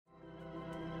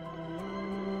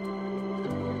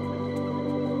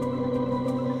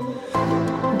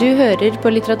Du hører på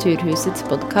Litteraturhusets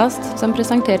podcast, som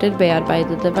presenterer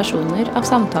bearbeidede versjoner av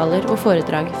samtaler og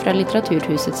foredrag fra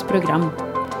Litteraturhusets program.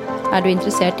 Er du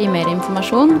interessert i mer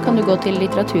informasjon, kan du gå til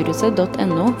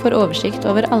litteraturhuset.no for oversikt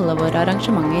over alle våre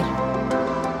arrangementer.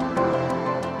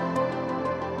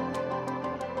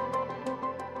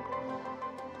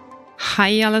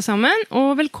 Hei alle sammen,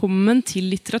 og velkommen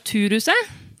til Litteraturhuset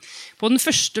på den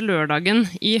første lørdagen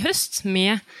i høst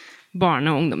med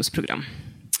barne- og ungdomsprogram.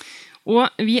 Og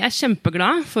vi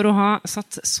kjempeglade for å ha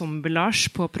satt Zombie-Lars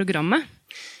på programmet.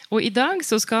 Og i dag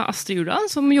så skal Astrid Urdal,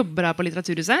 som jobber her på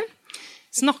Litteraturhuset,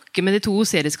 snakke med de to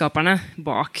serieskaperne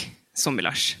bak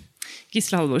Zombie-Lars.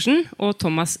 Gisle Halvorsen og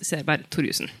Thomas Seberg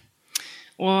Torjussen.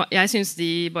 Og jeg synes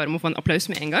de bare må få en applaus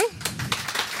med en gang.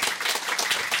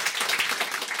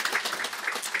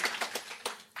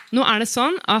 Nå det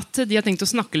sånn at de har tenkt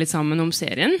å snakke litt sammen om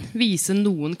serien, vise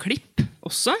noen klipp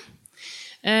også.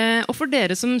 Og for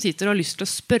dere som sitter og har lyst til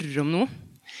å spørre om noe,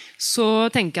 så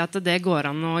tenker jeg at det går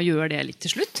an å gjøre det litt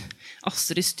til slutt.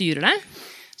 Astrid styrer det,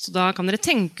 så da kan dere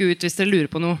tenke ut hvis dere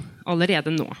lurer på noe allerede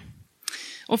nå.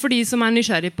 Og for de som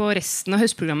nysgjerrig på resten av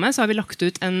høstprogrammet, så har vi lagt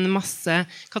ut en masse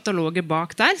kataloger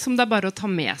bak der, som det bare å ta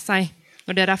med seg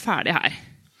når dere ferdige her.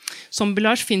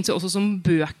 Zombie-Lars finnes jo også som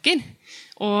bøker,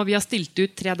 og vi har stilt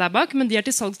ut 3 der bak, men de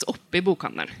til salgs oppe i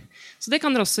bokhandelen. Så det kan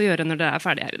dere også gjøre når dere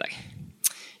ferdige her i dag.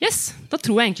 Yes, da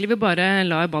tror jeg egentlig vi bare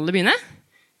lar ballet begynne.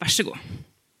 Vær så god.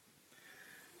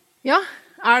 Ja,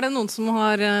 det noen som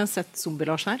har sett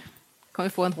Zombie-Lars her? Kan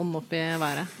vi få en hånd opp i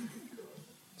været?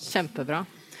 Kjempebra.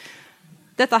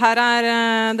 Dette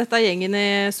er gjengen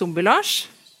i Zombie-Lars.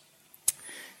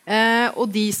 Og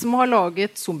de som har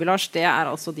laget Zombie-Lars, det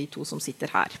altså de to som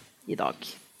sitter her i dag.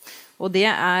 Og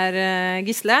det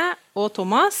Gisle og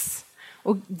Thomas.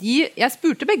 Og jeg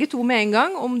spurte begge to med en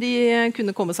gang om de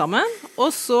kunne komme sammen. Og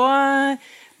så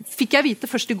fikk jeg vite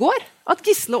først i går at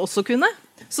Gisle også kunne.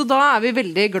 Så da vi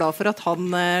veldig glad for at han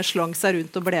slang seg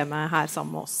rundt og ble med her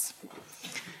sammen med oss.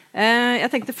 Jeg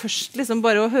tenkte først liksom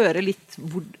bare å høre litt,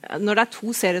 når det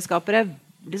to serieskapere,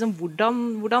 liksom,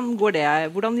 hvordan går det?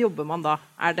 Hvordan jobber man da?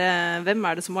 Hvem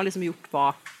det som har liksom gjort hva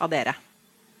av dere?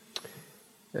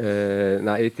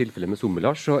 I tilfelle med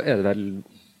Zombie-Lars så det vel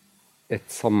et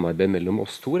samarbeid mellom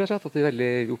oss to, rett og slett. At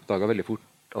vi oppdaget veldig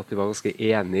fort at vi var ganske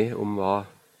enige om hva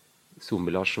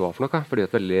Zombie-Lars var for noe. Fordi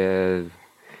at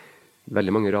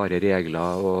veldig mange rare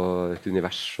regler og et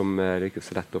univers som ikke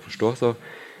så lett å forstå. Så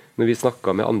når vi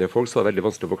snakket med andre folk, så var det veldig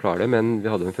vanskelig å forklare det, men vi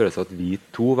hadde en følelse at vi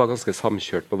to var ganske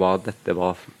samkjørt på hva dette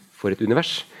var for et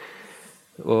univers.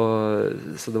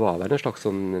 Så det var vel en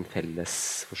slags en felles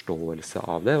forståelse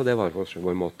av det, og det var kanskje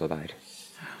vår måte å være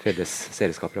felles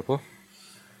serieskapere på.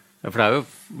 Ja, for det jo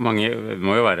mange,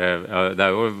 det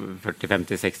jo 40,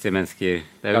 50, 60 mennesker,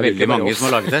 det jo veldig mange som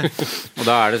har laget det. Og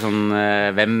da det sånn,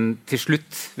 hvem til slutt,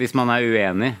 hvis man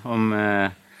uenig om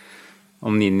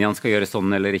ninjaen skal gjøre sånn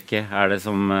eller ikke, det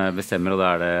som bestemmer, og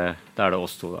da det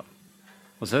oss to da.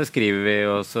 Og så skriver vi,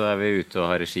 og så vi ute og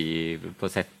har regi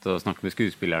på sett, og snakker med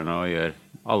skuespillerne og gjør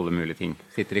alle mulige ting.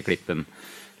 Sitter i klippen,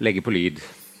 legger på lyd.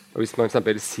 Og hvis man for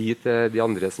eksempel sier til de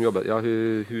andre som jobber, ja,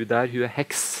 hun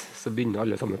heks, så begynner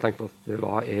alle sammen å tenke på at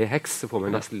hva heks, så får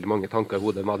man nesten mange tanker i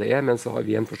hodet om hva det men så har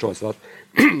vi en forståelse av at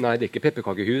nei, det ikke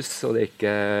pepperkakehus, og det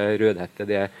ikke rødhette,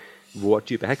 det vår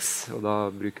type heks, og da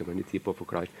bruker man litt tid på å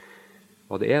forklare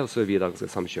hva det og så vi da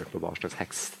ganske samkjørt på hva slags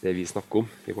heks det vi snakker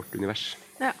om i vårt univers.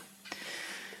 Ja.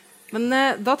 Men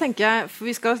da tenker jeg, for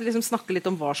vi skal liksom snakke litt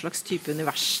om hva slags type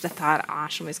univers dette her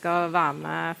som vi skal være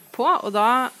med på, og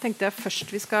da tenkte jeg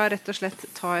først vi skal rett og slett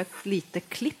ta et lite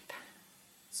klipp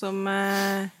som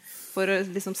for å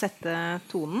liksom sette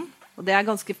tonen. Og det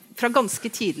fra ganske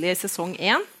tidlig i sesong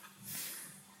 1.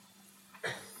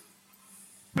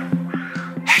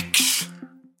 Heks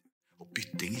og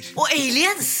byttinger. Og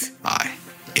aliens! Nei,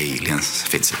 aliens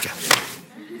finnes ikke.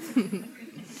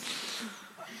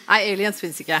 Nei, aliens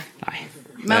finnes ikke. Nei.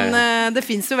 Men det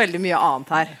finnes jo veldig mye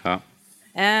annet her. Ja.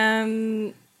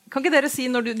 Kan ikke dere si,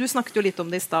 når du snakket jo litt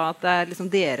om det i sted, at det liksom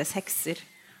deres hekser.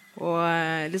 Og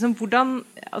liksom hvordan,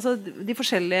 altså de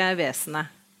forskjellige vesenene,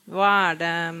 hva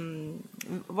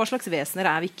slags vesener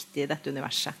viktig i dette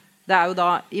universet? Det jo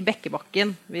da i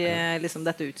Bekkebakken liksom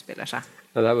dette utspiller seg.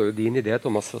 Ja, det var jo din idé,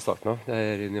 Thomas, fra starten av,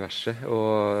 det universet,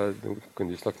 og det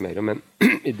kan du snakke mer om, men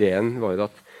ideen var jo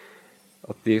at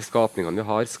de skapningene vi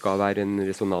har skal være en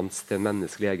resonans til en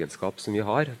menneskelig egenskap som vi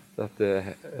har. Da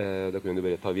kan du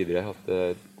bare ta videre at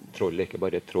troll ikke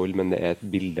bare et troll, men det et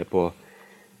bilde på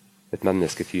et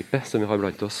mennesketype som vi har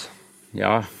blant oss.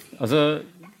 Ja, altså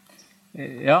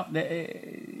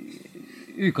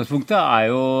Utgangspunktet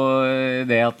jo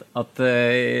det at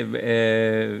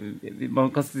man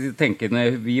kan tenke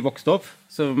når vi vokste opp,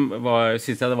 så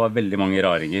synes jeg det var veldig mange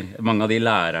raringer. Mange av de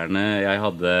lærerne jeg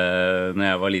hadde når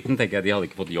jeg var liten, tenker jeg de hadde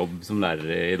ikke fått jobb som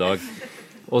lærere i dag.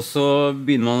 Og så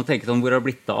begynner man å tenke sånn, hvor har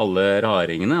blitt av alle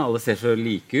raringene? Alle ser så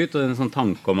like ut, og en sånn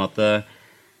tanke om at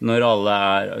når alle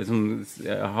liksom,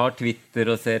 har Twitter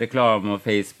og ser reklame og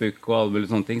Facebook og alle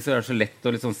mulige sånne ting, så det så lett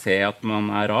å liksom se at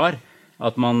man rar.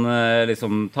 At man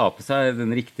liksom tar på seg den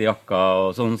riktige jakka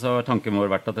og sånn, så har tanken vår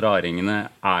vært at raringene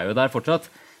jo der fortsatt.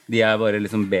 De bare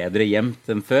liksom bedre gjemt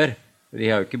enn før. De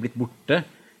har jo ikke blitt borte.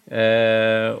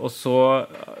 Og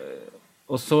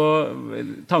så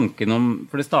tanken om,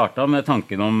 for det startet med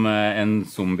tanken om en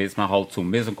zombie som halvt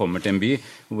zombie, som kommer til en by,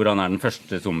 hvor han den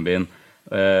første zombien.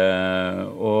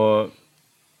 Og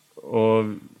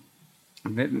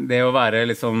det å være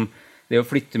liksom det å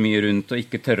flytte mye rundt og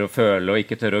ikke tørre å føle og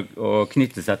ikke tørre å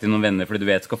knytte seg til noen venner fordi du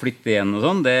vet skal flytte igjen og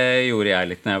sånn, det gjorde jeg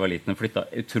litt når jeg var liten og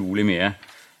flyttet utrolig mye.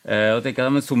 Og tenker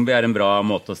jeg, men zombie en bra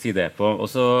måte å si det på.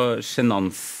 Og så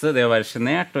genanse, det å være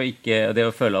genert og ikke, det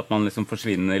å føle at man liksom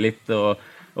forsvinner litt og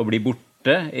blir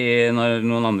borte når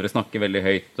noen andre snakker veldig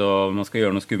høyt og man skal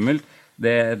gjøre noe skummelt,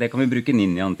 det kan vi bruke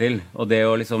ninjaen til. Og det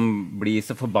å liksom bli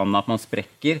så forbannet at man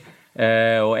sprekker,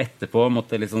 og etterpå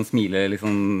måtte liksom smile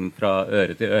liksom fra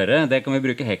øre til øre, det kan vi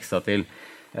bruke heksa til.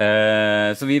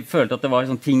 Så vi følte at det var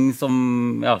sånne ting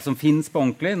som finnes på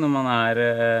ordentlig når man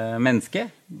menneske,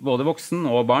 både voksen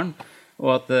og barn,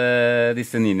 og at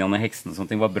disse ninjaene, heksene og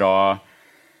sånne ting var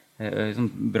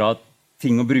bra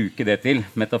ting å bruke det til,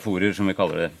 metaforer som vi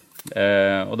kaller det.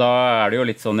 Og da det jo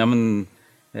litt sånn, ja, men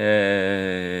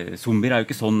zombier jo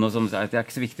ikke sånn og sånn, det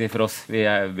ikke så viktig for oss, vi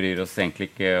bryr oss egentlig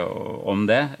ikke om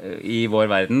det. I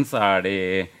vår verden så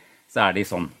de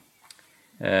sånn.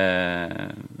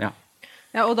 Ja,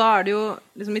 og da det jo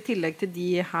liksom, i tillegg til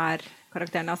de her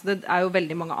karakterene, altså det jo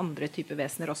veldig mange andre typer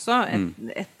vesener også.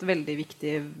 Et veldig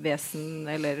viktig vesen,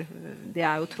 eller det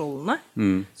jo trollene.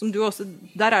 Som du også,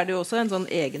 der det jo også en sånn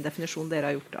egen definisjon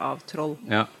dere har gjort av troll.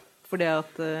 Ja. For det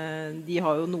at de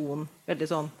har jo noen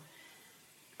veldig sånn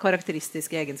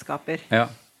karakteristiske egenskaper. Ja.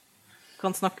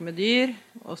 Kan snakke med dyr,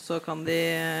 og så kan de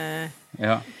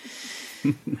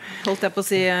holdt jeg på å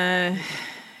si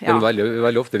Men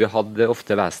veldig ofte, vi hadde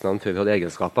ofte vesenene før vi hadde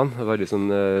egenskapene. Det var sånn,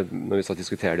 når vi satt og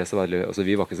diskuterte det, så altså,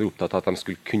 vi var ikke så opptatt av at de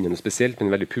skulle kunne noe spesielt,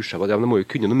 men veldig pushet på at de må jo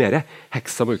kunne noe mer.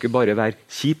 Heksa må jo ikke bare være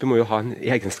kjip, de må jo ha en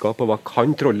egenskap, og hva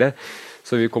kan trollet?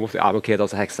 Så vi kom ofte, ok, da,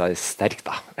 så heksa sterk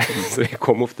da. Så vi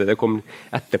kom ofte, det kom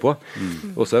etterpå.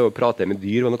 Og så å prate med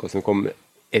dyr var noe som kom,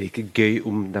 det ikke gøy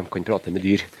om de kan prate med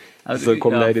dyr? Så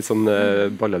kom det litt sånn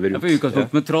baller rundt. Ja, for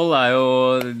utgangspunkt med troll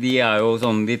de jo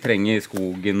sånn, de trenger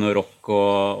skogen og rock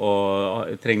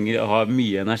og trenger å ha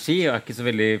mye energi, og ikke så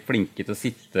veldig flinke til å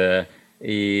sitte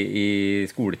i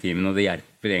skoletimen, og det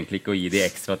hjelper egentlig ikke å gi de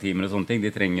ekstra timer og sånne ting.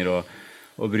 De trenger å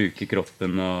bruke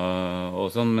kroppen og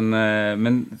sånn,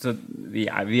 men så vi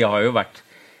har jo vært,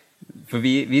 for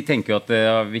vi tenker jo at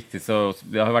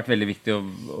det har vært veldig viktig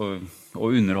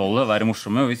å underholde, være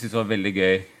morsomme, og vi synes det var veldig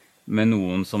gøy med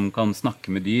noen som kan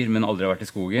snakke med dyr, men aldri har vært i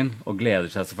skogen, og gleder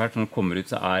seg så fælt. Når de kommer ut,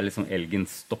 så liksom elgen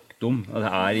stokkdum, og det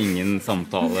ingen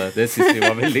samtale. Det synes vi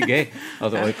var veldig gøy.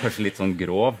 At det var kanskje litt sånn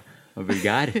grov og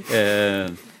vulgær.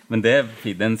 Men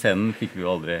den scenen fikk vi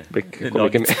jo aldri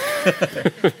laget.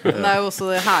 Det jo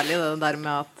også herlig det der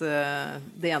med at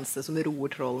det eneste som roer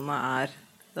trollene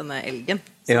denne elgen.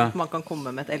 Så at man kan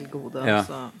komme med et elghode,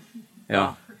 så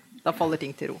da faller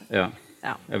ting til ro. Ja.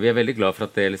 Vi veldig glad for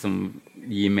at det liksom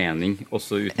gir mening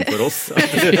også utenfor oss.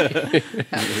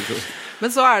 Men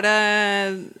så det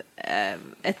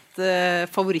et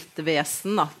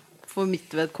favorittvesen da, for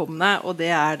mitt vedkommende, og det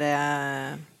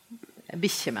det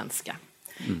bikkjemenneske.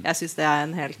 Jeg synes det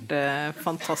en helt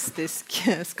fantastisk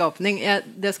skapning.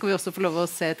 Det skal vi også få lov å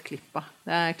se et klipp av.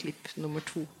 Det klipp nummer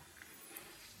 2.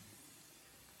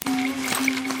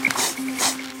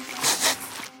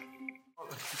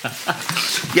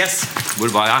 Yes! Hvor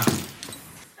var jeg?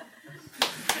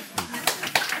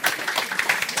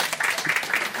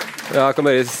 Jeg kan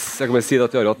bare si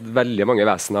at vi har hatt veldig mange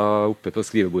vesener oppe på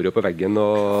skrivebordet og på veggen,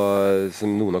 og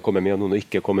som noen har kommet med og noen har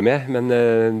ikke kommet med.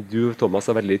 Men du, Thomas,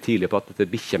 veldig tidlig på at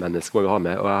dette bikkjemenneske må vi ha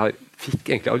med, og jeg fikk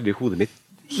egentlig aldri hodet mitt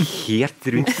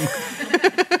helt rundt.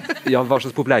 Ja, hva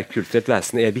slags populærkulturelt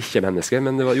vesen bikkjemenneske,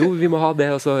 men det var, jo, vi må ha det,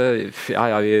 og så,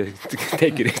 vi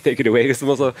take it away,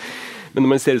 liksom, og så. Men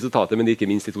når man ser resultatet, men ikke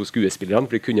minst de 2 skuespillerne,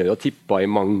 for de kunne jo ha tippet i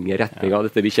mange retninger av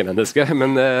dette bikkjemennesket,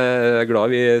 men jeg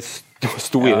glad vi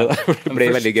sto i det. Det ble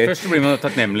veldig gøy. Først blir man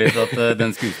takknemlig for at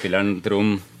den skuespilleren,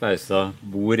 Trond Fausa,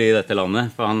 bor i dette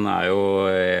landet, for han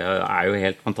jo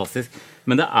helt fantastisk.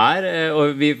 Men det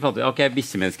og vi fant ut, ok,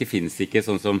 bikkjemennesker finnes ikke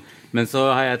sånn som, men så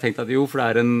har jeg tenkt at jo, for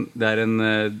det er en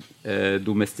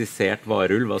domestisert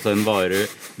varulv, altså en varulv,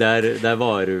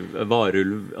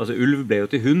 altså ulv ble jo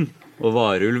til hund, og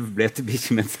varulv ble til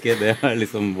bikkjemenneske, det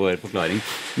liksom vår forklaring.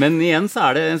 Men igjen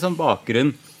så det en sånn bakgrunn.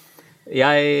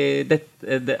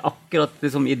 Akkurat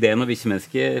liksom, ideen om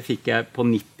bikkjemenneske fikk jeg på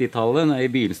 90-tallet, i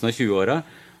begynnelsen av 20-åra,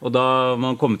 og da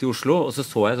man kom til Oslo, og så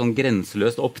jeg sånn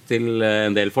grenseløst opp til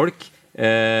en del folk,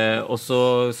 og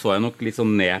så jeg nok litt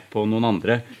sånn ned på noen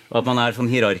andre, og at man sånn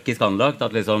hierarkisk anlagt,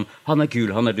 at liksom, han kul,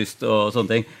 han dust, og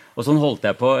sånne ting. Og sånn holdt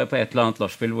jeg på et eller annet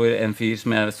larspill, hvor en fyr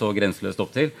som jeg så grenseløst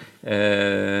opp til,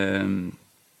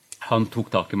 han tok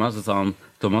tak i meg, så sa han,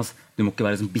 Thomas, du må ikke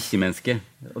være som bikkjemenneske.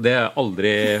 Og det har jeg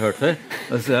aldri hørt før.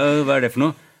 Og så hva det for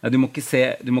noe? Du må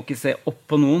ikke se opp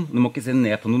på noen, du må ikke se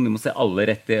ned på noen, du må se alle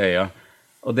rett i øya.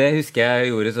 Og det husker jeg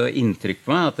gjorde så inntrykk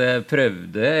på meg, at jeg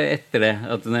prøvde etter det,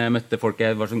 at når jeg møtte folk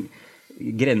jeg var sånn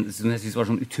som jeg synes var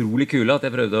sånn utrolig kule, at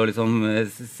jeg prøvde å liksom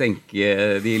senke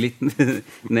de litt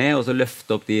ned, og så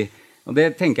løfte opp de. Og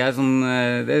det tenker jeg sånn,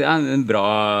 det en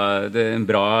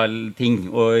bra ting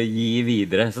å gi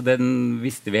videre. Så den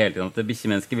visste vi hele tiden, at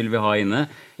bikkjemenneske vil vi ha inne,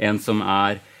 en som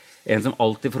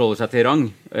alltid forholder seg til rang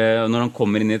når han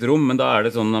kommer inn i et rom, men da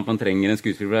det sånn at man trenger en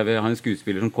skuespiller. Jeg vil ha en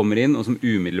skuespiller som kommer inn, og som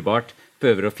umiddelbart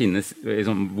prøver å finne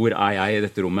liksom, hvor jeg i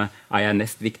dette rommet? Jeg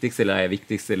nest viktigst, eller jeg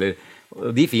viktigst?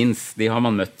 Og de finnes, de har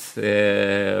man møtt.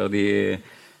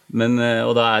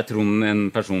 Og da Trond en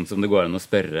person som det går an å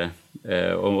spørre,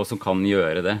 og som kan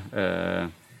gjøre det.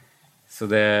 Så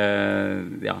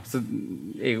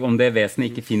om det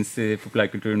vesenet ikke finnes i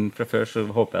populærkulturen fra før, så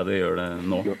håper jeg det gjør det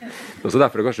nå. Også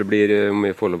derfor det kanskje blir, om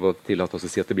vi får lov å tillate oss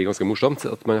å si at det blir ganske morsomt,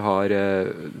 at man har,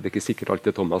 det ikke sikkert alt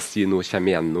det Thomas sier nå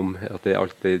kommer igjennom, at det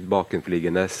alt det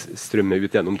bakenforliggende strømmer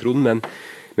ut gjennom Trond,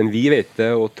 men vi vet det,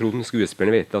 og Trond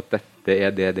skuespillerne vet at dette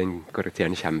det den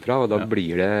karakteren kommer fra, og da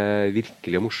blir det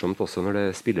virkelig morsomt også når det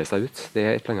spiller seg ut. Det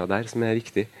et eller annet der som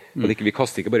viktig. Og vi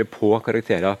kaster ikke bare på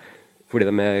karakterer fordi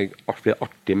det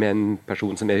artig med en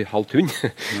person som halvt hund,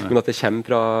 men at det kommer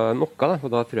fra noe, da, og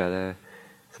da tror jeg det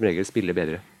som regel spiller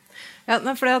bedre. Ja,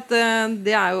 for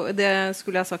det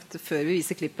skulle jeg sagt før vi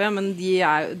viser klippet, men det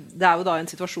jo da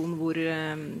en situasjon hvor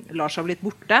Lars har blitt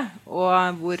borte, og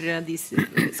hvor de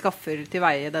skaffer til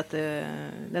veie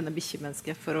denne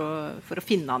bikkjemennesket for å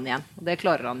finne han igjen. Og det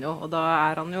klarer han jo, og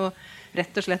da han jo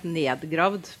rett og slett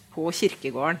nedgravd på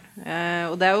kirkegården.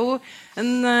 Og det jo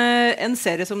en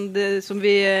serie som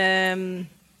vi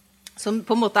som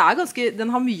på en måte ganske,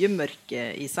 den har mye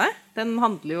mørke i seg. Den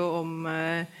handler jo om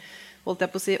holdt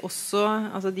jeg på å si også,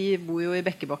 altså de bor jo i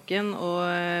Bekkebakken,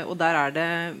 og der det,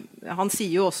 han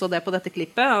sier jo også det på dette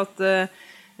klippet,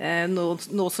 at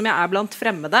nå som jeg blant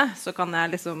fremmede, så kan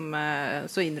jeg liksom,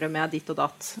 så innrømmer jeg ditt og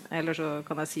datt, eller så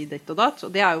kan jeg si ditt og datt,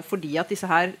 og det jo fordi at disse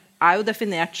her jo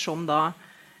definert som da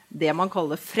det man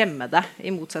kaller fremmede,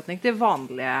 i motsetning til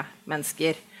vanlige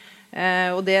mennesker.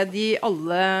 Og det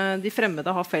de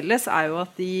fremmede har felles, jo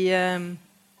at de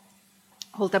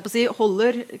holdt jeg på å si,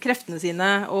 holder kreftene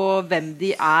sine og hvem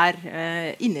de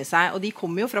inni seg. Og de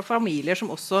kommer jo fra familier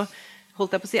som også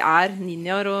holdt jeg på å si,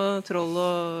 ninjaer og troll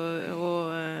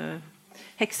og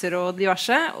hekser og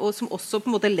diverse, og som også på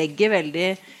en måte legger veldig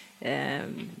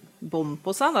bånd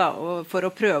på seg da, for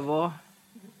å prøve å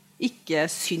ikke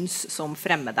syns som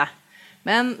fremmede.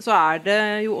 Men så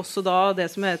det jo også da det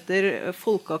som heter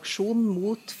Folkeaksjon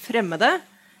mot fremmede,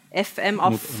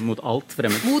 FMAF. Mot alt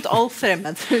fremmed. Mot alt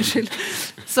fremmed, unnskyld.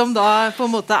 Som da på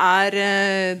en måte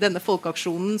denne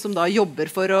folkeaksjonen som da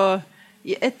jobber for å,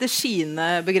 etter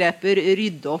sine begreper,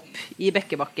 rydde opp i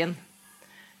Bekkebakken.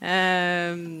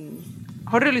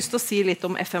 Har dere lyst til å si litt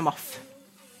om FMAF?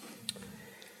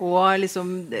 Og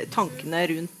liksom tankene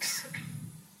rundt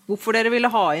hvorfor dere ville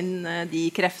ha inn de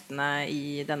kreftene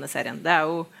i denne serien. Det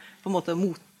jo på en måte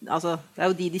det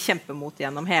jo de kjemper mot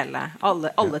gjennom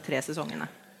alle 3 sesongene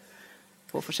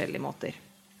på forskjellige måter.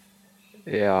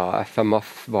 Ja,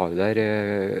 FMAF var jo der.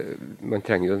 Man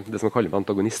trenger jo det som man kaller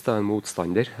antagonist, en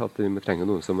motstander. At man trenger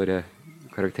noen som våre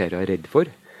karakterer redd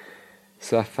for.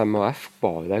 Så FMAF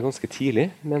var der ganske tidlig,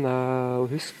 men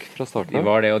jeg husker fra starten. De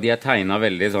var det, og de tegnet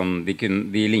veldig sånn,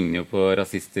 de ligner jo på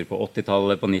rasister på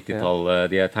 80-tallet, på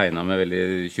 90-tallet, de tegnet med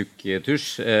veldig tjukk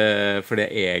tusj, for det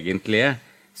egentlige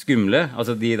skumle,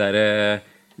 altså de der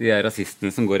rasistene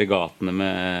som går i gatene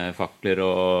med fakler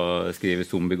og skriver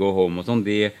zombie go home og sånn,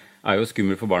 de jo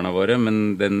skummel for barna våre,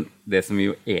 men det som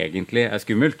jo egentlig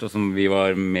skummelt, og som vi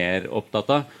var mer opptatt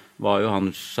av, var jo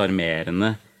han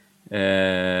charmerende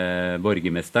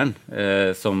borgermesteren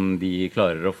som de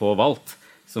klarer å få valgt,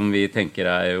 som vi tenker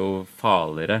jo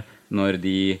farligere når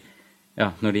de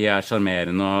når de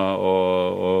charmerende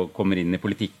og kommer inn i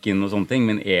politikken og sånne ting,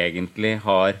 men egentlig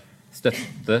har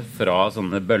støtte fra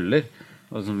sånne bøller,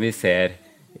 og som vi ser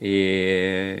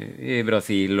i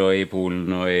Brasil og i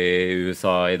Polen og i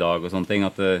USA i dag og sånne ting,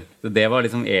 at det var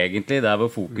liksom egentlig der hvor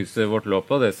fokuset vårt lå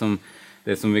på, det som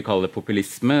vi kaller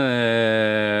populisme,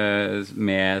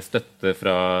 med støtte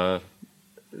fra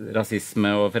rasisme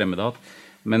og fremmedhat.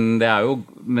 Men det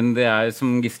er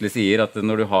som Gisle sier, at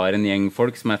når du har en gjeng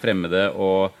folk som fremmede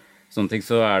og sånne ting,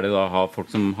 så det da ha folk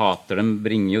som hater dem,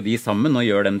 bringer jo de sammen og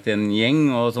gjør dem til en gjeng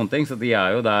og sånne ting, så de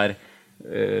jo der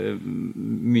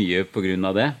mye på grunn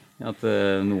av det, at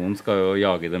noen skal jo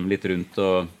jage dem litt rundt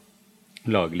og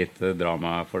lage litt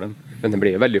drama for dem. Men det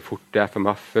blir jo veldig fort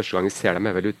FMF. Første gang vi ser dem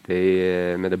vel ute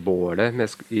med det bålet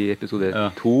i episode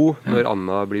 2, når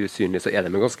Anna blir usynlig, så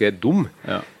de ganske dum.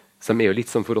 Ja. Så de jo litt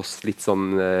sånn for oss, litt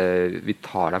sånn, vi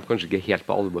tar dem kanskje ikke helt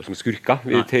på alvor som skurker.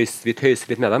 Vi tøyser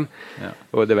litt med dem. Ja.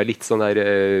 Og det var litt sånn der,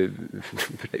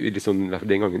 litt sånn,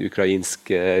 den gangen ukrainsk,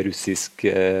 russisk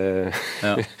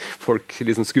folk,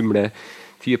 litt sånn skumle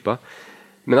typer.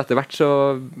 Men etter hvert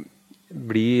så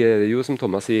blir jo, som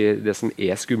Thomas sier, det som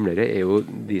skumlere jo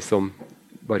de som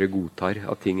bare godtar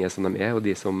at ting som de og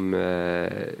de som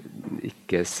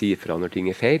ikke sier fra når ting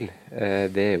feil.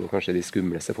 Det jo kanskje de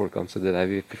skumleste folkene, så det der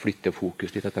vi flytter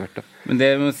fokus litt etter hvert da. Men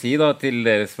det må si da til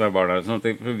dere som barn, sånn at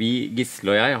vi,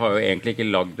 Gisle og jeg, har jo egentlig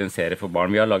ikke lagd en serie for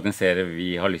barn. Vi har lagd en serie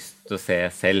vi har lyst til å se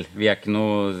selv. Vi ikke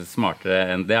noe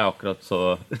smartere enn det, akkurat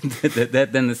så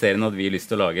denne serien hadde vi lyst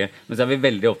til å lage. Men så vi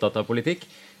veldig opptatt av politikk,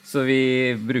 så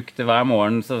vi brukte hver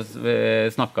morgen, så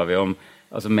snakket vi om,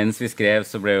 altså mens vi skrev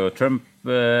så ble jo Trump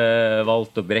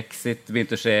valgt, og Brexit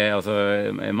begynte å skje, altså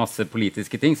masse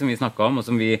politiske ting som vi snakket om, og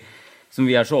som vi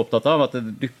så opptatt av at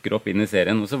det dukker opp inn i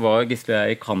serien. Og så var Gisle og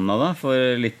jeg i Canada for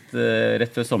litt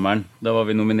rett før sommeren. Da var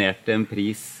vi nominert til en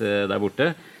pris der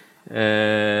borte.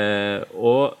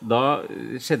 Og da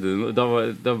skjedde det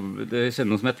skjedde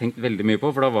noe som jeg har tenkt veldig mye på,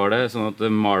 for da var det sånn at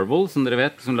Marvel, som dere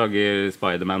vet, som lager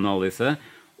Spider-Man og alle disse,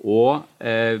 og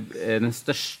den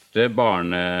største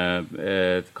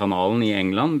barnekanalen i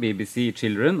England, BBC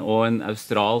Children, og en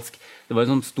australsk, det var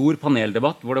en sånn stor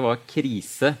paneldebatt hvor det var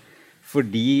krise,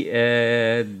 fordi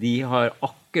de har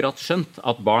akkurat skjønt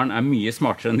at barn mye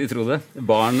smartere enn de trodde.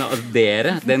 Barn,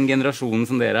 dere, den generasjonen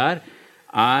som dere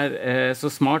så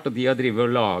smart, og de har drivet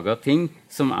og laget ting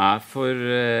som for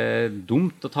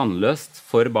dumt og tannløst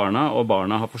for barna, og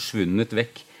barna har forsvunnet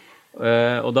vekk.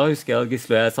 Og da husker jeg at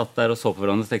Gisle og jeg satt der og så på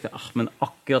hverandre og tenkte, men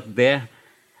akkurat det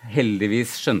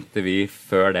heldigvis skjønte vi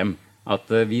før dem, at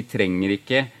vi trenger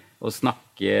ikke å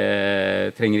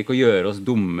snakke, trenger ikke å gjøre oss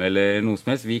dumme eller noe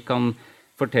som helst. Vi kan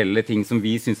fortelle ting som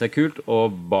vi synes kult,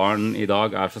 og barn i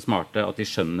dag så smarte at de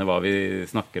skjønner hva vi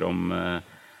snakker om.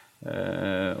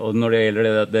 Og når det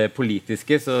gjelder det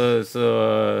politiske,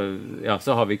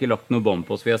 så har vi ikke lagt noe bånd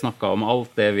på oss. Vi har snakket om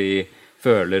alt det vi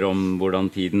føler om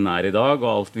hvordan tiden i dag, og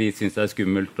alt vi synes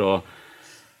skummelt og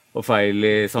feil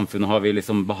i samfunnet har vi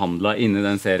liksom behandlet inne i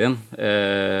den serien.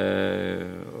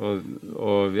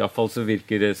 Og i hvert fall så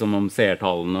virker det som om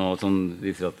seertallene og sånn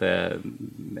viser at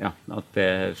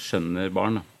det skjønner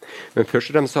barn. Da. Men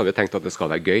først og fremst har vi tenkt at det skal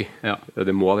være gøy. Ja.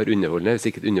 Det må være underholdende. Hvis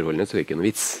ikke det underholdende, så det ikke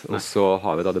noe vits. Og så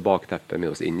har vi da det bakteppet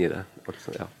med oss inn i det.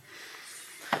 Altså, ja.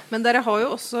 Men dere har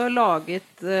jo også laget,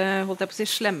 holdt jeg på å si,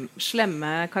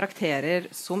 slemme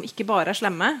karakterer som ikke bare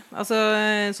slemme. Altså,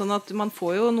 sånn at man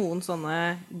får jo noen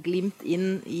sånne glimt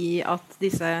inn i at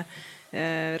disse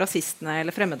rasistene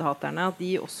eller fremmedhaterne, at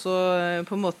de også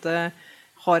på en måte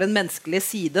har en menneskelig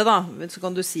side, da. Så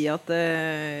kan du si at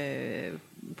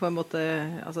på en måte,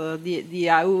 altså, de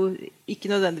jo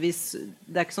ikke nødvendigvis,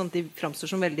 det ikke sånn at de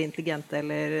framstår som veldig intelligente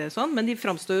eller sånn, men de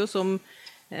framstår jo som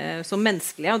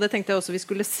menneskelige, og det tenkte jeg også vi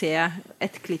skulle se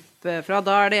et klipp fra.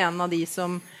 Da det en av de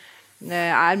som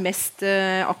mest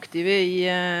aktive i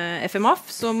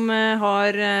FMF, som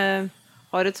har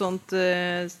et sånt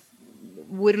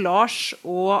hvor Lars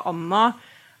og Anna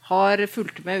har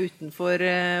fulgt med utenfor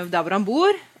der hvor han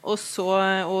bor, og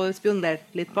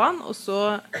spionert litt på han, og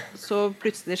så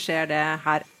plutselig skjer det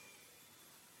her.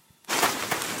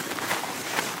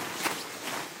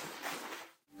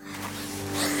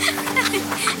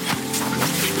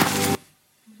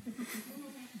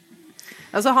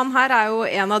 Altså, han her jo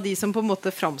en av de som på en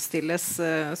måte framstilles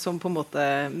som på en måte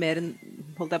mer,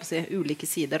 holdt jeg på å si, ulike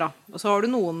sider da. Og så har du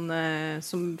noen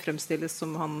som fremstilles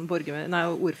som han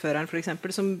ordføreren for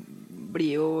eksempel, som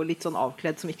blir jo litt sånn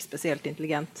avkledd som ikke spesielt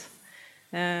intelligent.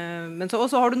 Men så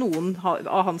har du noen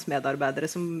av hans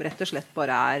medarbeidere som rett og slett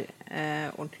bare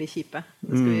ordentlig kjipe.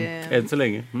 Enn så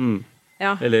lenge.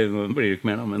 Ja. Eller blir det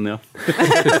ikke mer da, men ja.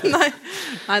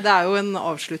 Nei, det jo en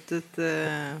avsluttet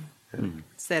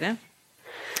serie.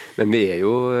 Men vi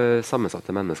jo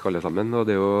sammensatte mennesker alle sammen, og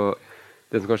det jo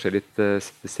det som kanskje litt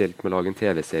spesielt med å lage en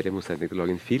TV-serie, motsetning til å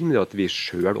lage en film, det at vi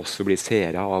selv også blir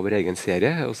seere av vår egen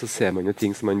serie, og så ser man jo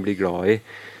ting som man blir glad i,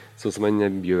 sånn som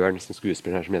Bjørn som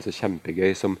skuespiller her, som så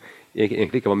kjempegøy, som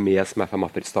egentlig ikke var med som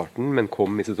FMF i starten, men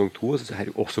kom i sesong 2, og så er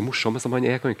det også morsom som han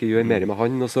kan ikke gjøre mer med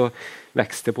han, og så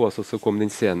vekste det på oss, og så kom den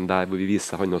scenen der hvor vi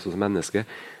viser han også som menneske.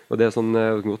 Og det sånn,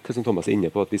 godt som Thomas inne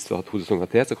på, at hvis du hadde 2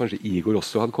 sesonger til, så kanskje Igor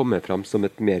også hadde kommet frem som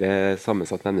et mer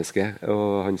sammensatt menneske,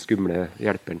 og han skumle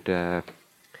hjelperen til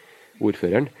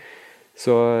ordføreren.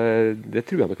 Så det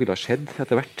tror jeg nok ville ha skjedd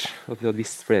etter hvert, at vi hadde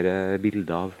visst flere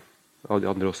bilder av de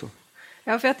andre også.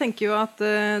 Ja, for jeg tenker jo at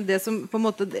det som på en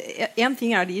måte en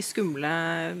ting de skumle,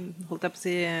 holdt jeg på å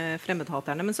si,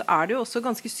 fremmedhaterne, men så det jo også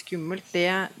ganske skummelt det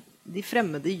de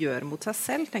fremmede gjør mot seg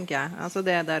selv, tenker jeg. Altså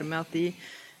det der med at de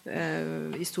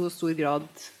i stor grad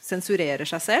sensurerer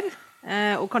seg selv,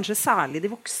 og kanskje særlig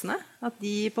de voksne, at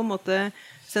de på en måte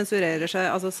sensurerer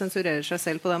seg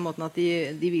selv på den måten at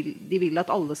de vil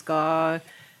at alle skal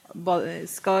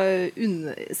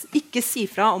ikke si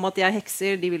fra om at de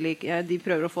hekser, de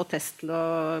prøver å få Tess til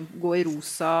å gå i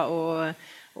rosa og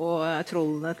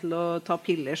trollene til å ta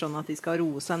piller sånn at de skal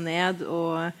roe seg ned,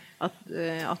 og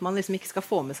at man liksom ikke skal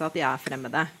få med seg at de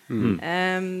fremmede.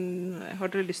 Har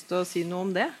dere lyst til å si noe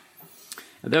om det?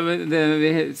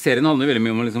 Serien handler veldig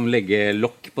mye om å liksom legge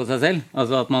lokk på seg selv,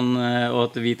 altså at og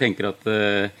at vi tenker at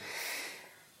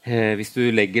hvis du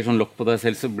legger sånn lokk på deg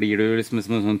selv, så blir du liksom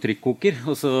som en sånn trykkoker,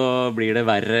 og så blir det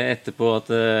verre etterpå at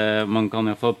man kan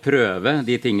I hvert fall prøve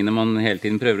de tingene man hele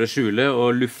tiden prøver å skjule,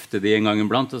 og lufte de en gang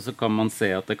iblant, og så kan man se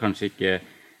at det kanskje ikke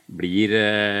blir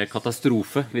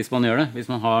katastrofe hvis man gjør det. Hvis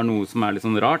man har noe som litt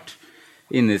sånn rart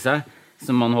inni seg,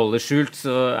 som man holder skjult,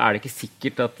 så det ikke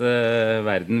sikkert at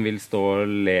verden vil stå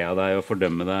og le av deg og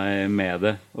fordømme deg med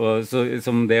det. Og så,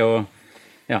 som det å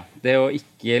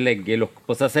ikke legge lokk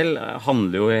på seg selv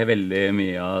handler jo veldig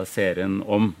mye av serien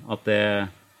om at det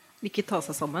ikke ta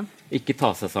seg sammen. Ikke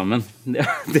ta seg sammen. Det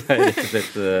rett og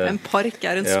slett en park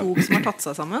en skog som har tatt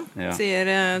seg sammen, sier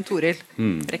Toril,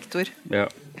 rektor. Ja.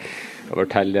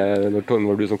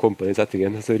 Når du som kom på den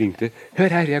settingen, så ringte du.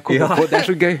 Hør her, jeg kommer på, det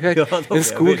så gøy, hør. En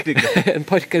skog, en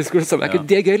park, en skog sammen. Ikke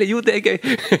det gøy, eller? Jo, det gøy.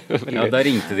 Ja, da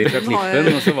ringte de fra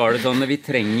klippen, og så var det sånn, vi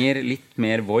trenger litt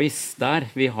mer voice der.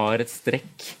 Vi har et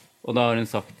strekk, og da har hun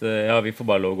sagt, ja, vi får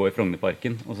bare lov å gå I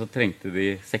Frognerparken, og så trengte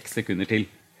de 6 sekunder til.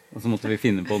 Og så måtte vi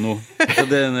finne på noe. Så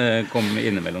det kom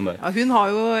innimellom der. Ja, hun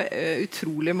har jo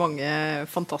utrolig mange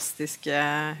fantastiske...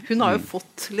 Hun har jo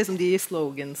fått liksom de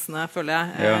slogansene, føler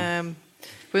jeg.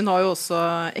 For hun har jo også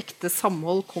ekte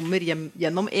samhold kommer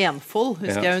gjennom enfold,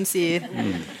 husker jeg hun sier,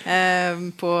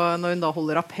 når hun da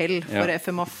holder appell for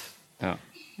FMF.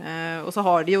 Og så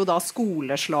har de jo da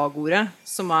skoleslagordet,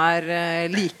 som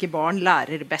like barn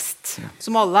lærer best.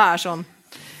 Som alle sånn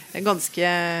ganske,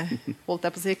 holdt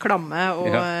jeg på å si, klamme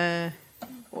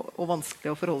og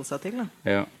vanskelig å forholde seg til. Da.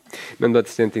 Ja. Men det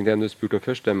en ting du spurte om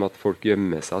først, det med at folk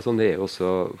gjemmer seg, sånn, det jo også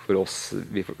for oss,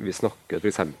 vi snakker for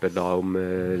eksempel da om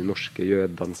norske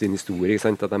jødene sin historie, ikke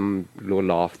sant? At de lå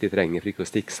lavt I terrenget for ikke å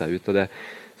stikke seg ut, og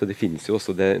så det finnes jo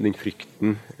også den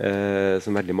frykten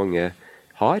som veldig mange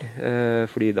har,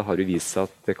 fordi det har jo vist seg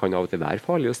at det kan av og til være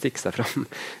farlig å stikke seg fram,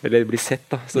 eller bli sett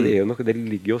da, så det jo noe, det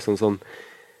ligger jo også en sånn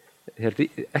helt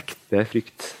ekte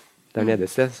frykt der nede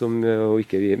sted, som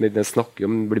ikke de snakker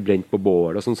om blir brent på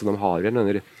bål og sånn som de har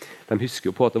de husker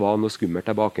jo på at det var noe skummelt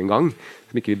der bak en gang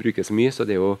som ikke vi bruker så mye, så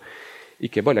det jo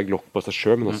ikke bare legge lokk på seg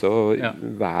selv, men også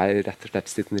være rett og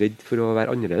slett litt redd for å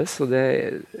være annerledes, og det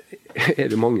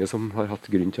det mange som har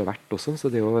hatt grunn til å ha vært også,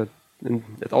 så det jo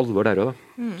et alvor der også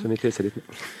da, som vi tilser litt med.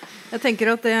 Jeg tenker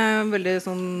at det en veldig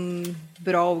sånn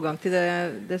bra overgang til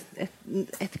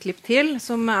et klipp til,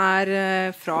 som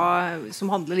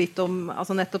som handler litt om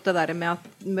altså nettopp det der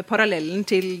med parallellen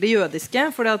til det jødiske,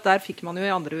 for der fikk man jo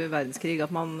I andre verdenskrig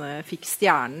at man fikk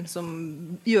stjernen som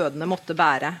jødene måtte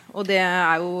bære, og det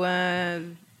jo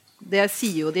det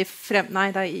sier jo de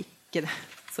nei, det ikke det.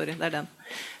 Sorry, det den.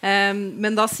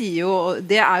 Men da sier jo,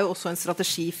 det jo også en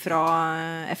strategi fra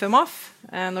FMF.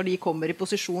 Når de kommer I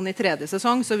posisjon I 3.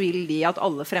 sesong, så vil de at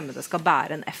alle fremmede skal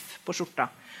bære en F på skjorta.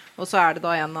 Og så det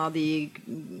da en av de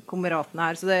kameratene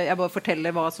her. Så jeg bare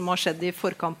forteller hva som har skjedd I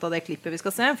forkant av det klippet vi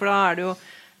skal se. For da det jo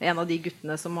en av de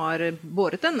guttene som har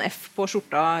båret en F på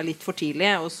skjorta litt for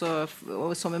tidlig, og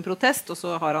som en protest, og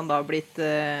så har han da blitt...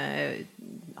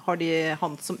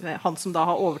 han som da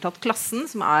har overtatt klassen,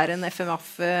 som en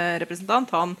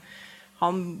FMF-representant,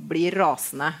 han blir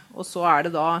rasende. Og så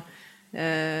det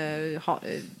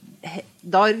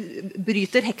da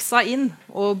bryter heksa inn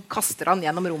og kaster han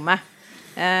gjennom rommet.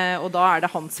 Og da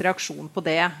det hans reaksjon på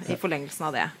det i forlengelsen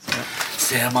av det.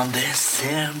 Ser man det,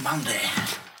 ser man det.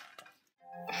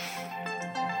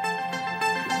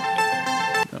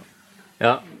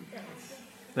 Ja,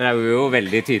 det jo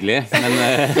veldig tydelig,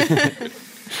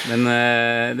 men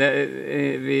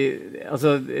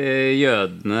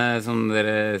jødene, som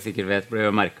dere sikkert vet, ble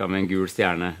jo merket med en gul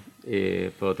stjerne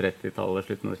på 30-tallet,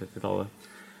 slutten av 30-tallet.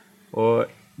 Og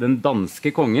den danske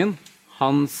kongen,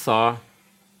 han sa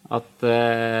at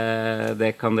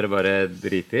det kan dere bare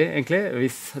drite i, egentlig.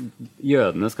 Hvis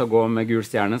jødene skal gå med gul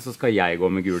stjerne, så skal jeg gå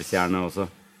med gul stjerne også.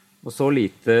 Og så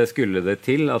lite skulle det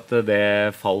til at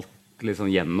det falt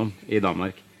liksom gjennom i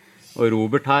Danmark. Og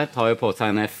Robert her tar jo på seg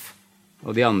en F,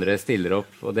 og de andre stiller opp.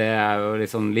 Og det jo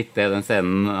liksom litt det den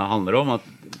scenen handler om, at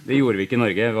det gjorde vi ikke i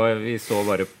Norge. Vi så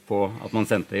bare på at man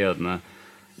sendte jødene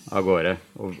av gårde,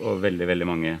 og veldig, veldig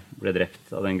mange ble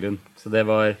drept av den grunn. Så det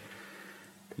var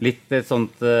litt et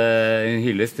sånt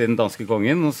hyllest til den danske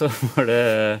kongen, og så var det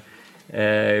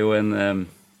jo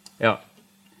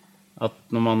at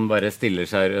når man bare stiller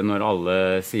seg, når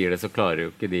alle sier det, så klarer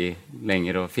jo ikke de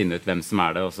lenger å finne ut hvem som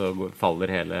det, og så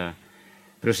faller hele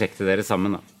prosjektet deres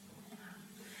sammen da.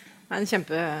 Det en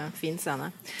kjempefin scene.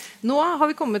 Nå har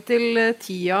vi kommet til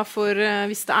tida for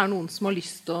hvis det noen som har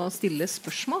lyst til å stille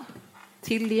spørsmål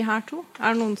til de her to.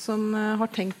 Det noen som har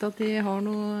tenkt at de har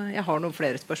noe... Jeg har noen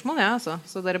flere spørsmål, altså.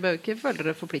 Så dere bør ikke føle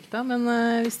dere forpliktet. Men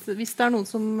hvis det noen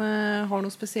som har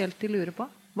noe spesielt de lurer på,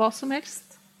 hva som helst.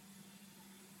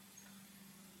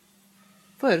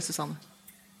 Få høre, Susanne.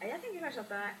 Jeg tenker kanskje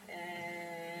at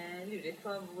jeg lurer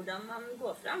på hvordan man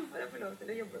går frem for å få lov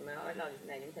til å jobbe med å lage sin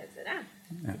egen TV-serie.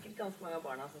 Sikkert ganske mange av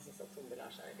barna som synes at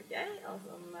Zombie-Lars veldig gøy, og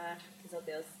som synes at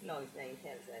det å lage sin egen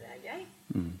TV-serie gøy.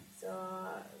 Så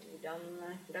hvordan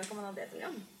kan man ha det som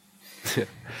jobb?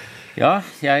 Ja,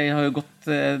 jeg har jo gått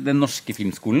den norske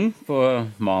filmskolen på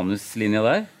manuslinja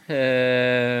der,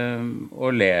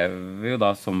 og lever jo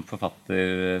da som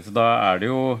forfatter. Så da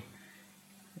det jo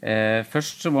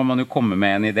først så må man jo komme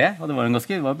med en idé, og det var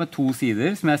med 2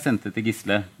 sider som jeg sendte til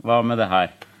Gisle. Hva med det her?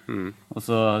 Og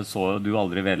så du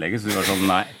aldri vedlegget, så du var sånn,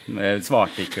 nei, jeg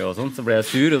svarte ikke og sånt, så ble jeg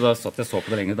sur, og da satt jeg så på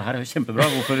det lenge, det her jo kjempebra,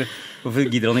 hvorfor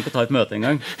gidder han ikke å ta et møte en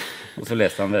gang? Og så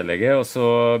leste han vedlegget, og så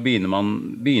begynner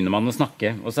man å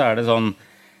snakke, og så det sånn,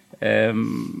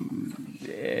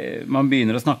 man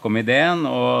begynner å snakke om ideen,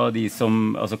 og de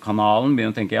som, altså kanalen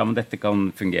begynner å tenke, ja, men dette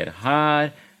kan fungere her,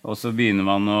 og så begynner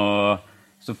man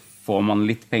så får man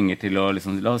litt penger til å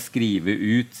liksom, la oss skrive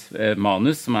ut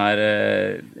manus, som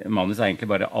manus egentlig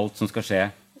bare alt som skal skje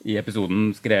i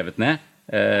episoden skrevet ned,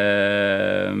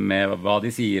 med hva de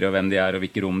sier og hvem de og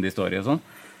hvilke rom de står i og sånn.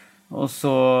 Og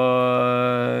så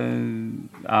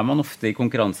man ofte i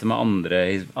konkurranse med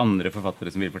andre forfattere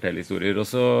som vil fortelle historier, og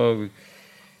så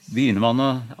begynner man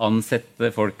å ansette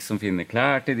folk som finner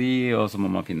klær til de, og så må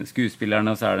man finne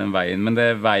skuespillerne, og så det en veien. Men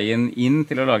veien inn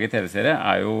til å lage TV-serie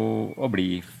jo å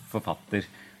bli forfatter.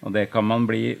 Og det kan man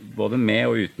bli både med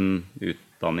og uten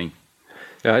utdanning.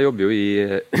 Jeg jobber jo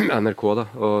i NRK da,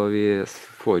 og vi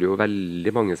får jo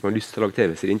veldig mange som har lyst til å lage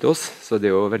TV-serie inn til oss, så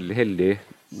det jo veldig heldig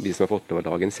vi som har fått lov å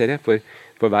lage en serie. For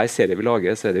hver serie vi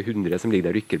lager, så det 100 som ligger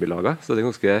der og ikke blir laget, så det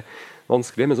ganske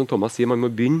vanskelig. Men som Thomas sier, man må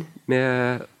begynne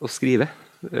med å skrive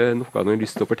noe man har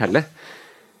lyst til å fortelle.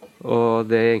 Og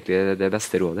det egentlig det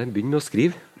beste rådet. Begynn med å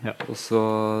skrive, og så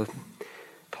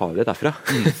tar vi det derfra.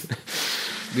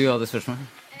 Du hadde spørsmål?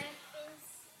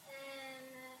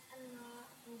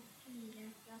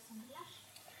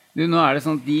 Nå det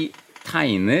sånn at de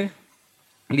tegner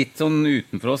litt sånn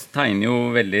utenfor oss, tegner jo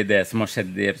veldig det som har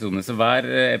skjedd i episodene. Så hver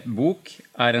bok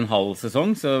en halv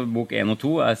sesong, så bok 1 og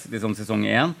 2 liksom sesong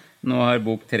 1. Nå har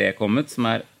bok 3 kommet, som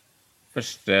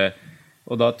første,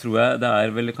 og da tror jeg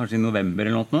det vel kanskje i november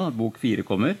eller noe at bok 4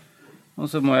 kommer. Og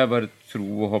så må jeg bare tro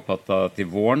og håpe at da til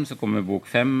våren så kommer bok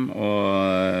 5,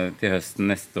 og til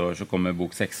høsten neste år så kommer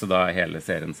bok 6, og da hele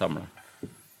serien samlet.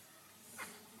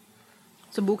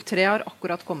 Så bok 3 har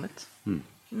akkurat kommet.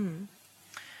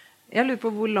 Jeg lurer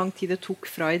på hvor lang tid det tok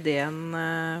fra ideen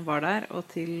var der, og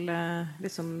til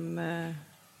liksom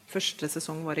første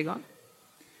sesong var i gang.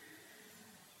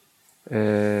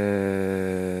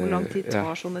 Hvor lang tid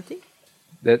tar sånne ting?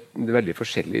 Det veldig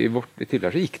forskjellig. I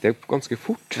tidligere så gikk det ganske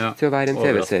fort til å være en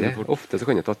TV-serie. Ofte så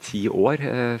kan det ta 10 år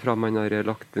fra man har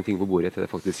lagt en ting på bordet til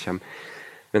det faktisk kommer.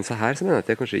 Men så her så mener jeg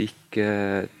at det kanskje gikk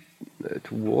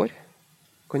 2 år.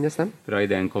 Kan det stemme? Fra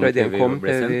ideen kom til vi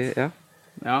ble sendt?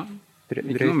 Ja,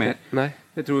 ikke noe mer. Nei.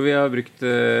 Jeg tror vi har brukt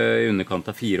i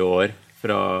underkant av 4 år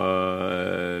fra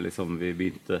liksom vi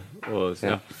begynte.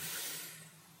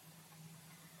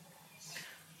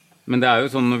 Men det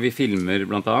jo sånn når vi filmer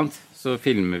blant annet, så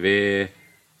filmer vi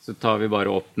så tar vi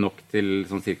bare opp nok til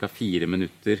sånn cirka 4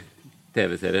 minutter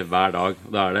TV-serier hver dag.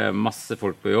 Og da det masse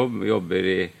folk på jobb, vi jobber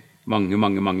i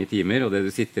mange timer, og det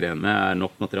du sitter igjen med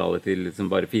nok materiale til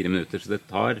liksom bare 4 minutter, så det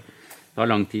tar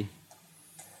lang tid.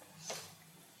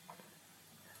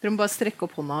 Dere må bare strekke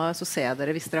opp hånda, så ser jeg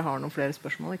dere hvis dere har noen flere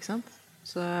spørsmål, ikke sant?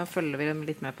 Så følger vi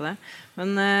litt med på det.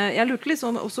 Men jeg lurte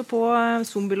liksom også på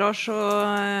Zombie-Lars,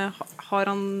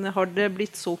 har det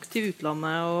blitt solgt til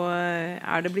utlandet, og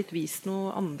det blitt vist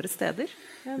noen andre steder?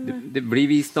 Det blir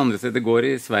vist andre steder. Det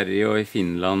går i Sverige og i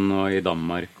Finland og i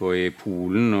Danmark og i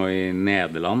Polen og i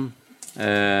Nederland.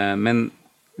 Men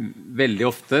veldig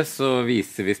ofte så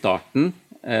viser vi starten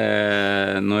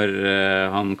når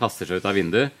han kaster seg ut av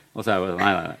vinduet, og så det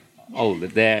nei, aldri,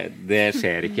 det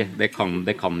skjer ikke. Det kan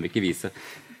vi ikke vise.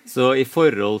 Så i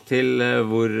forhold til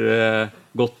hvor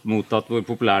godt mottatt, hvor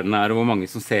populær den og hvor mange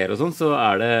som ser og sånn, så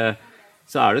det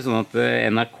sånn at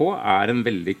NRK en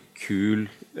veldig kul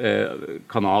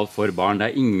kanal for barn.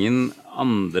 Det ingen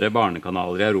andre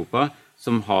barnekanaler i Europa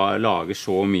som lager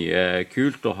så mye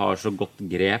kult og har så godt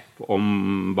grep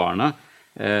om barna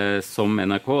som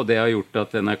NRK. Det har gjort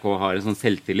at NRK har en sånn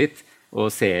selvtillit og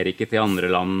ser ikke til andre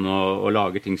land og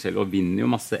lager ting selv og vinner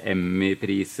jo masse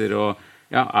Emmy-priser og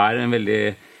en veldig,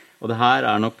 og det her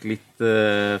nok litt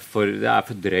det for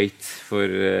drøyt for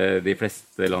de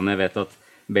fleste land. Jeg vet at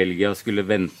Belgia skulle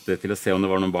vente til å se om det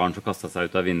var noen barn som kastet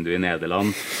seg ut av vinduet i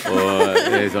Nederland, og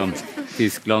liksom,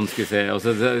 Tyskland skulle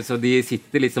se, så de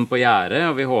sitter liksom på gjerdet,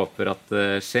 og vi håper at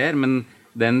det skjer, men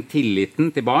den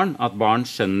tilliten til barn, at barn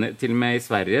skjønner, til og med i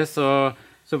Sverige, så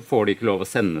får de ikke lov å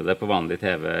sende det på vanlig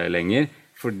TV lenger,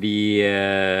 fordi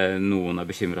noen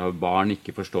bekymret av at barn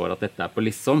ikke forstår at dette på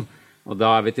liksom. Og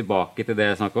da vi tilbake til det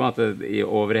jeg snakket om, at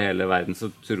over hele verden så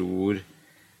tror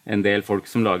en del folk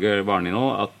som lager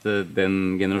barneinnhold at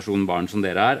den generasjonen barn som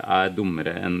dere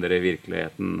dummere enn dere i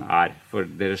virkeligheten for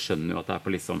dere skjønner jo at det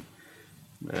på liksom.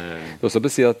 Det også å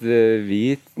si at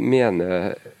vi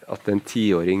mener at en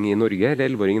 10-åring i Norge, eller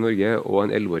 11-åring i Norge, og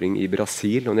en 11-åring i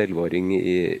Brasil og en 11-åring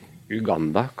i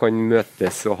Uganda kan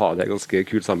møtes og ha det ganske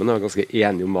kult sammen og ganske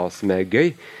enige om hva som gøy,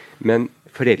 men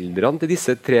foreldrene til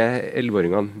disse 3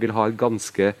 11-åringene vil ha et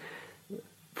ganske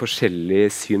forskjellig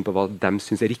syn på hva de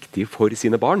synes riktig for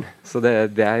sine barn. Så,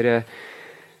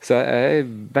 så jeg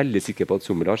veldig sikker på at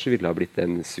Zombie-Lars ville ha blitt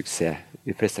en suksess.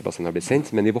 De fleste plassene har blitt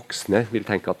sendt, men de voksne vil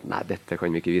tenke at nei, dette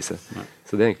kan vi ikke vise. Nei.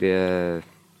 Så det egentlig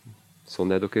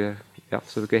sånn dere,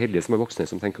 så dere heldige som voksne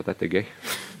som tenker at dette gøy.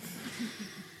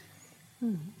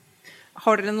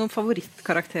 Har dere noen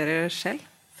favorittkarakterer selv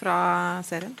fra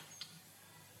serien?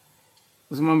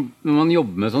 Altså når man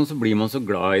jobber med sånn, så blir man så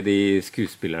glad i de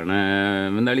skuespillerne.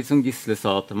 Men det litt som Gisle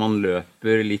sa, at man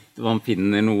løper litt, man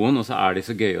finner noen, og så de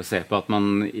så gøy å se på at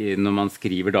når man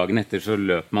skriver dagen etter, så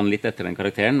løper man litt etter den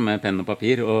karakteren med penn og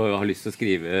papir, og har lyst til å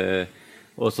skrive.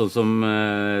 Og sånn som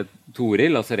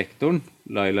Toril, altså rektoren,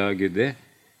 Laila Goody,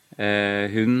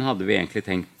 hun hadde vi egentlig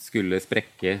tenkt skulle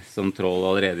sprekke som troll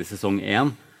allerede i sesong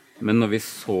 1. Men når vi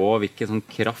så hvilken sånn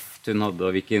kraft hun hadde,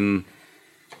 og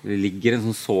det ligger en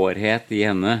sånn sårhet i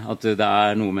henne, at det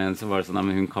noe med henne, så var det sånn, nei,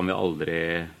 men hun kan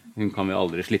vi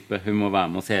aldri slippe. Hun må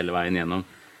være med oss hele veien gjennom.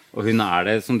 Og hun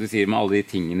det, som du sier, med alle de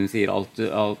tingene hun sier, alt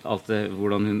det,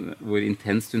 hvor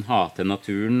intenst hun hater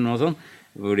naturen og sånn,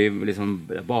 hvor de liksom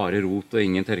bare rot, og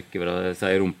ingen tørker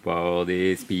seg i rumpa, og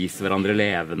de spiser hverandre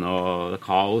levende, og det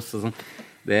kaos og sånn.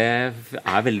 Det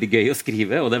veldig gøy å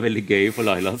skrive, og det veldig gøy for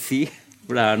Laila å si,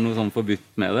 for det noe sånn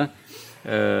forbudt med det.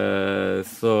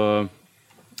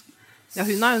 Ja,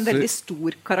 hun jo en veldig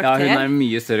stor karakter. Ja, hun en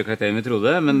mye større karakter enn vi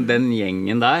trodde, men den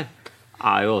gjengen der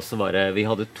jo også bare, vi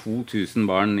hadde 2000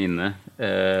 barn inne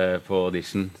på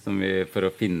audition for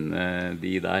å finne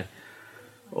de der.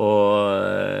 Og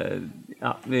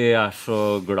ja, vi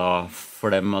så glad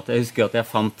for dem at jeg husker at jeg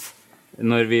fant,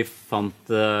 når vi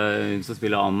fant hun som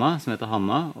spiller Anna, som heter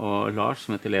Hanna, og Lars,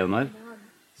 som heter Leonard,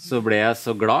 så ble jeg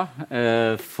så glad,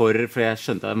 for jeg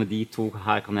skjønte at de to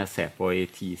her kan jeg se på i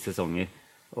 10 sesonger.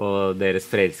 Og deres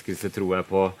forelskelse tror jeg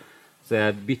på. Så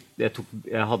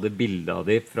jeg hadde bilde av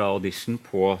dem fra audition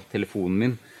på telefonen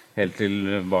min, helt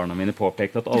til barna mine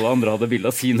påpekte at alle andre hadde bilde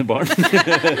av sine barn.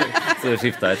 Så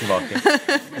skiftet jeg tilbake.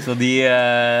 Så de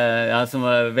som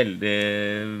var veldig,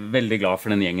 veldig glad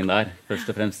for den gjengen der,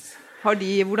 først og fremst.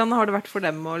 Hvordan har det vært for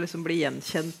dem å liksom bli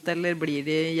gjenkjent, eller blir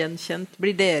de gjenkjent?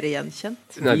 Blir dere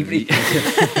gjenkjent? Nei.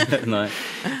 Nei.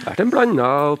 Det har en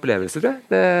blandet opplevelse, tror jeg.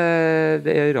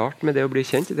 Det rart med det å bli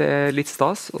kjent. Det litt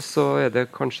stas, og så det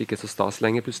kanskje ikke så stas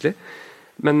lenger plutselig.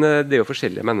 Men det jo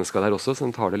forskjellige mennesker der også, som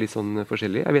tar det litt sånn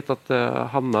forskjellig. Jeg vet at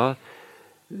Hanna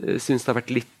synes det har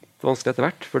vært litt vanskelig etter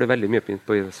hvert, for det veldig mye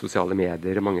på sosiale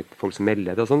medier, og mange folk som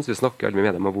melder det og sånn, så vi snakker veldig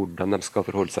med dem om hvordan de skal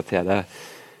forholde seg til det.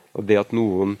 Og det at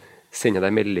noen sender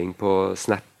deg melding på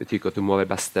Snap betyr ikke at du må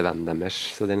være bestevenn deres.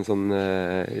 Så det en sånn,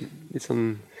 litt sånn,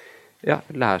 ja,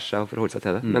 lære seg å forholde seg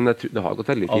til det. Men jeg tror det har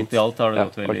gått veldig fint. Alt i alt har det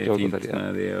gått veldig fint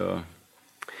med de og...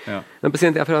 Ja. Men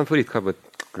jeg får en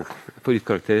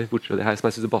favorittkarakter bortsett fra det her som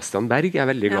jeg synes Sebastian Berg er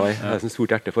veldig glad i. Jeg har et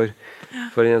stort hjerte for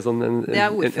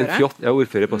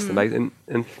ordfører Bastian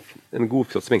en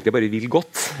godfjott som egentlig bare vil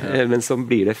godt, men som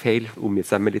blir det feil, omgitt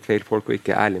seg med litt feil folk og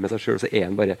ikke ærlig med seg selv,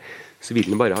 så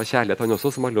vil han bare ha kjærlighet han også,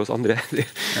 som alle oss andre.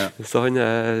 Så han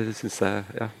synes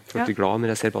jeg blir glad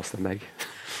når jeg ser Bastian Berg.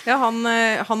 Ja, han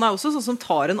er også sånn som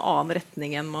tar en annen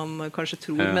retning enn man kanskje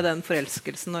tror med den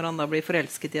forelskelsen. Når han da blir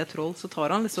forelsket i et troll, så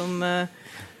tar han liksom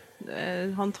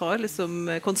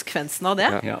konsekvensen av det.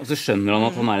 Ja, og så skjønner han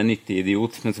at han er en nyttig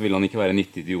idiot, men så vil han ikke være en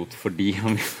nyttig idiot fordi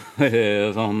han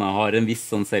har en viss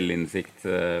sånn selvinnsikt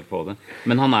på det.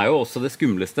 Men han er jo også det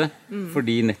skumleste,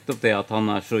 fordi nettopp det at han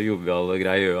er så jovial og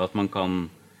grei gjør at man kan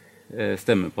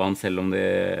stemme på han selv om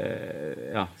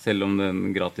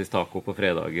den gratis taco på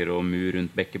fredager og mur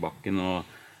rundt Bekkebakken og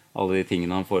alle de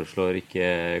tingene han foreslår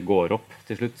ikke går opp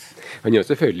til slutt. Han gjør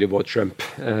selvfølgelig både Trump,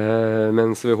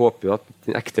 men så vi håper jo at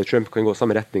den ekte Trump kan gå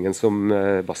samme retningen som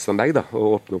Bastian Berg da,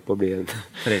 og åpne opp og bli en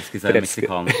forelske seg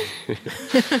meksikaner.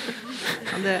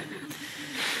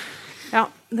 Ja,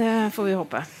 det får vi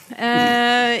håpe.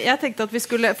 Jeg tenkte at vi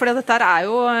skulle, for dette det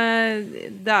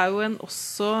er jo en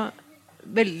også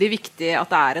veldig viktig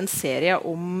at det er en serie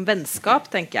om vennskap,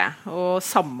 tenker jeg, og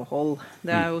samhold.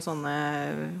 Det er jo sånne,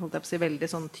 holdt jeg på å si, veldig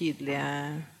sånn tydelige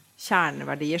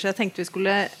kjerneverdier. Så jeg tenkte vi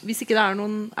skulle, hvis ikke det er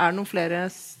noen flere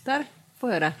der,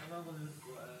 få høre.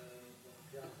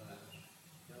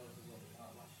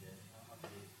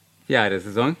 Fjerde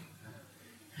sesong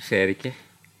skjer ikke,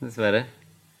 dessverre.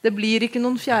 Det blir ikke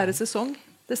noen fjerde sesong,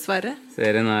 dessverre.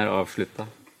 Serien er avsluttet.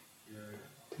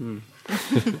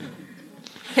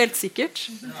 Helt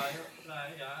sikkert.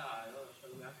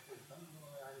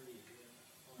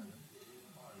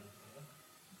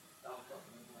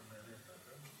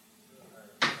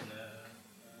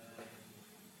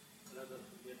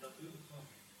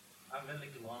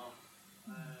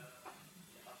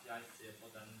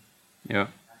 Ja.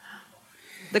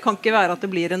 Det kan ikke være at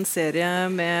det blir en serie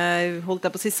med, holdt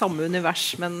jeg på å si, samme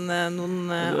univers, men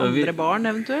noen andre barn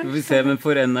eventuelt? Vi ser, men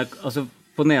for altså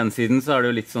på den ene siden så er det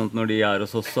jo litt sånn at når de er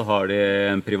hos oss så har de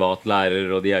en privat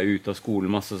lærer og de er ute av skolen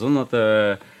masse sånn at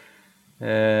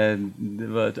det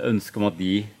var et ønske om at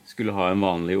de skulle ha en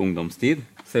vanlig ungdomstid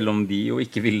selv om de jo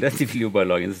ikke ville det, de ville jo bare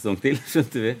lage en sesong til,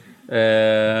 skjønte vi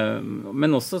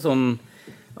men også sånn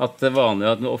at det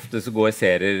vanlige at ofte så går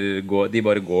serier de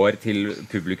bare går til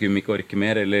publikum ikke orker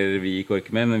mer eller vi ikke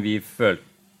orker mer, men vi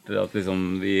følte at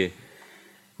liksom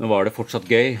nå var det fortsatt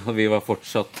gøy, og vi var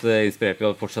fortsatt inspirert, vi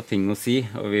hadde fortsatt ting å si,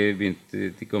 og vi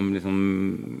begynte ikke om liksom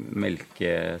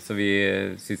melke, så vi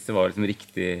synes det var liksom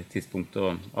riktig tidspunkt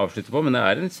å avslutte på, men det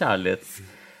er en et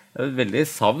veldig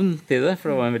savn til det, for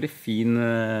det var en veldig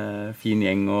fin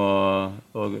gjeng og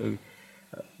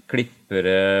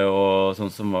klippere og sånn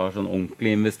som var sånn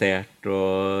ordentlig investert,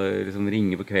 og liksom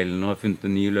ringe på kvelden og har funnet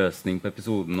en ny løsning på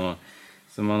episoden, og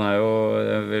så man er jo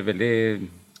veldig...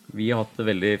 Vi har hatt det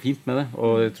veldig fint med det,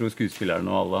 og jeg tror skuespillerne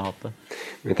og alle har hatt det.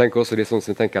 Men jeg tenker også litt sånn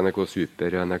som vi tenker NRK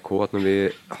Super og NRK, at når vi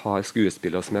har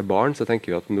skuespillere som er barn, så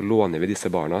tenker vi at nå låner vi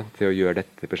disse barna til å gjøre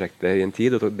dette prosjektet i en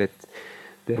tid, og det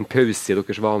er en pause i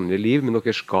deres vanlige liv, men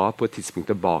dere skal på et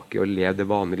tidspunkt tilbake og leve det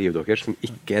vanlige livet deres, som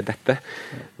ikke er dette.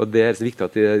 Og det er så viktig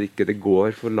at det ikke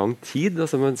går for lang tid,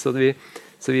 altså,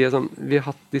 så vi har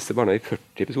hatt disse barna i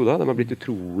 40 episoder. De har blitt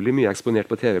utrolig mye eksponert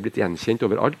på TV, blitt gjenkjent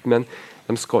overalt, men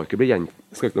de skal ikke bli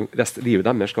livet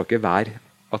deres skal ikke være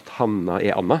at Hanna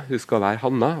er Anna. Hun skal være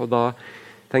Hanna, og da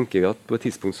tenker vi at på et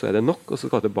tidspunkt så er det nok, og så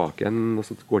skal hun tilbake igjen, og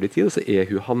så går det i tid, og så er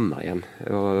hun Hanna igjen,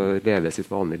 og lever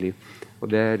sitt vanlige liv. Og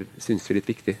det synes vi er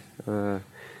litt viktig.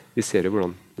 Vi ser jo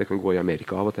hvordan det kan gå i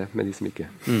Amerika av og til, med de som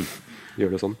ikke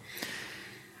gjør det sånn.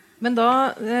 Men da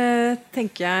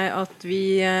tenker jeg at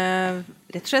vi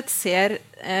rett og slett ser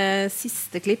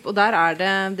siste klipp, og der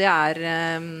det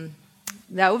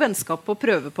er jo vennskap på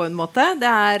prøve på en måte.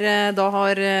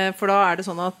 For da er det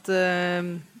sånn at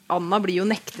Anna blir jo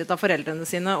nektet av foreldrene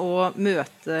sine å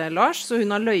møte Lars, så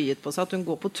hun har løyet på seg at hun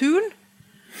går på turen.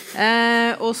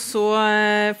 Og så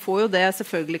får jo det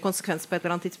selvfølgelig konsekvens på et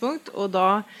eller annet tidspunkt, og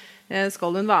da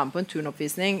skal hun være med på en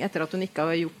turnoppvisning etter at hun ikke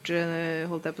har gjort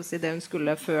holdt jeg på å si, det hun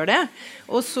skulle før det.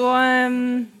 Og så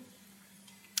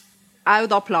er jo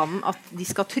da planen at de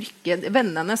skal trykke,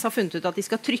 vennene hennes har funnet ut at de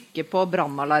skal trykke på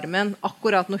brannalarmen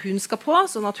akkurat når hun skal på,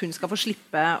 sånn at hun skal få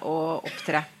slippe å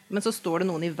opptre Men så står det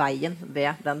noen i veien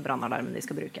ved den brannalarmen de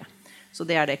skal bruke. Så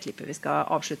det det klippet vi skal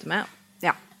avslutte med.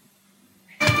 Ja.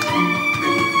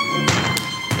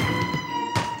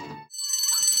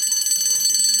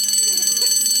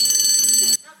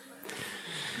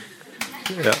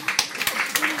 Ja.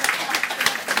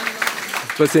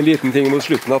 For å si en liten ting mot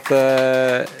slutten at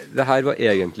det her var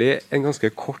egentlig en ganske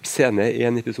kort scene i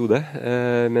en episode,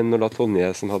 men når da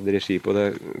Tonje som hadde regi på det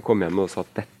kom hjem og sa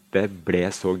at dette ble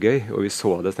så gøy, og vi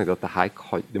så det, så tenkte jeg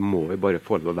at det må vi bare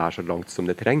få det å være så langt som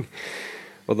det trenger.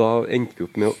 Og da endte vi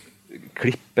opp med å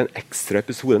klippe en ekstra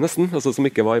episode nesten, altså som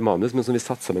ikke var i manus, men som vi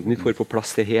satt sammen nytt for å få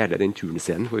plass til hele den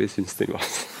turnscenen, for vi synes den var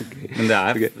så gøy. Men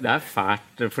det er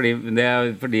fælt, fordi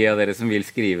for de av dere som vil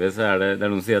skrive, så det er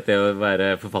noen som sier at det å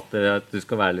være forfatter, at du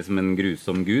skal være liksom en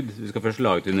grusom gud. Du skal først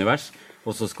lage et univers,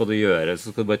 og så skal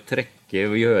du bare trekke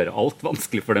og gjøre alt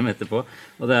vanskelig for dem etterpå.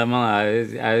 Og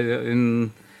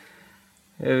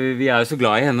vi jo så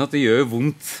glad i henne at det gjør jo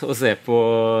vondt å se på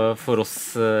for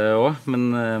oss også,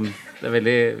 men det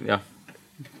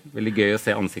veldig gøy å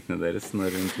se ansiktene deres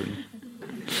når hun turner.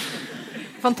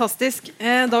 Fantastisk.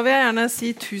 Da vil jeg gjerne si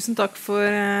tusen takk for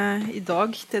i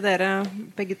dag til dere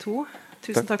begge to.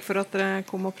 Tusen takk for at dere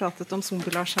kom og pratet om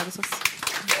Zombie-Lars her hos oss.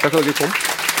 Takk for at du kom.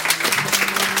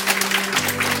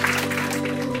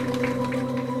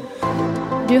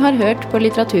 Du har hørt på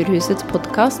Litteraturhusets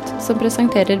podcast som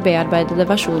presenterer bearbeidede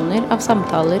versjoner av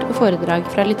samtaler og foredrag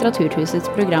fra Litteraturhusets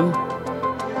program.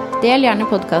 Del gjerne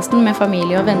podcasten med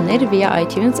familie og venner via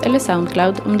iTunes eller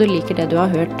SoundCloud om du liker det du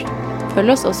har hørt.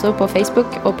 Følg oss også på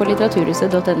Facebook og på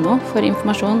litteraturhuset.no for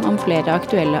informasjon om flere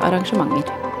aktuelle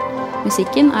arrangementer.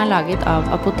 Musikken laget av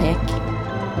Apotek.